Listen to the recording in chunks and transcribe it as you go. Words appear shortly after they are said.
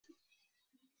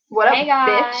What up, hey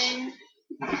guys. bitch?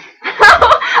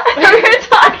 I thought we were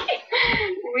talking.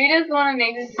 We just want to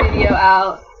make this video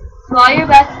out to all your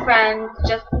best friends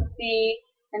just to see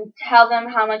and tell them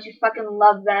how much you fucking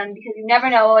love them because you never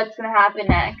know what's going to happen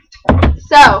next.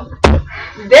 So,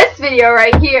 this video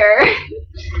right here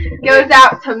goes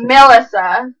out to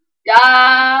Mealissa.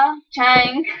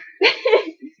 Chang.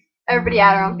 Everybody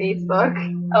add her on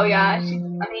Facebook. Oh yeah, she's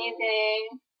amazing.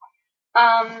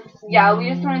 Yeah, we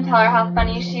just want to tell her how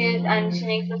funny she is and she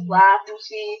makes us laugh and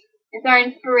she is our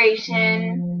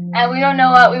inspiration and we don't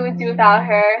know what we would do without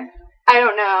her. I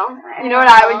don't know. You know what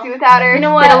I would do without her? You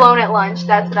know Sit what? alone at lunch.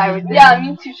 That's what I would do. Yeah,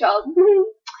 me too, Sheldon.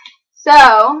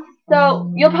 So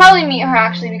you'll probably meet her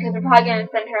actually because we're probably gonna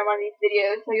send her one of these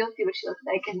videos, so you'll see what she looks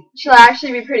like, and she'll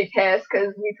actually be pretty pissed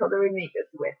because we told her we'd make this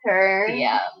with her.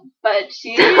 Yeah, but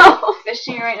she's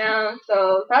fishing right now,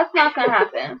 so that's not gonna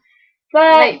happen.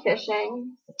 But night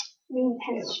fishing.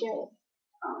 Intense shit.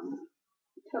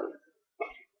 Totally.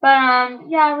 But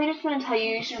yeah, we just want to tell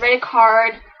you you should write a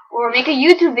card or make a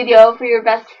YouTube video for your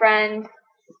best friend,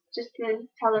 just to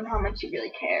tell them how much you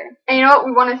really care. And you know what?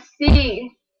 We want to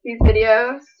see these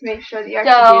videos to make sure that you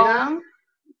actually do them.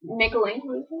 Make a link.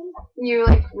 You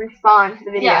like respond to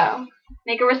the video. Yeah.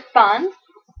 Make a response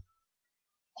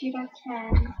to your best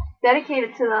friend. Dedicate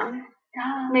it to them.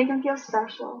 Make them feel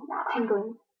special.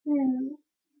 Tingling.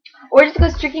 Or just go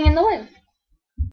streaking in the woods.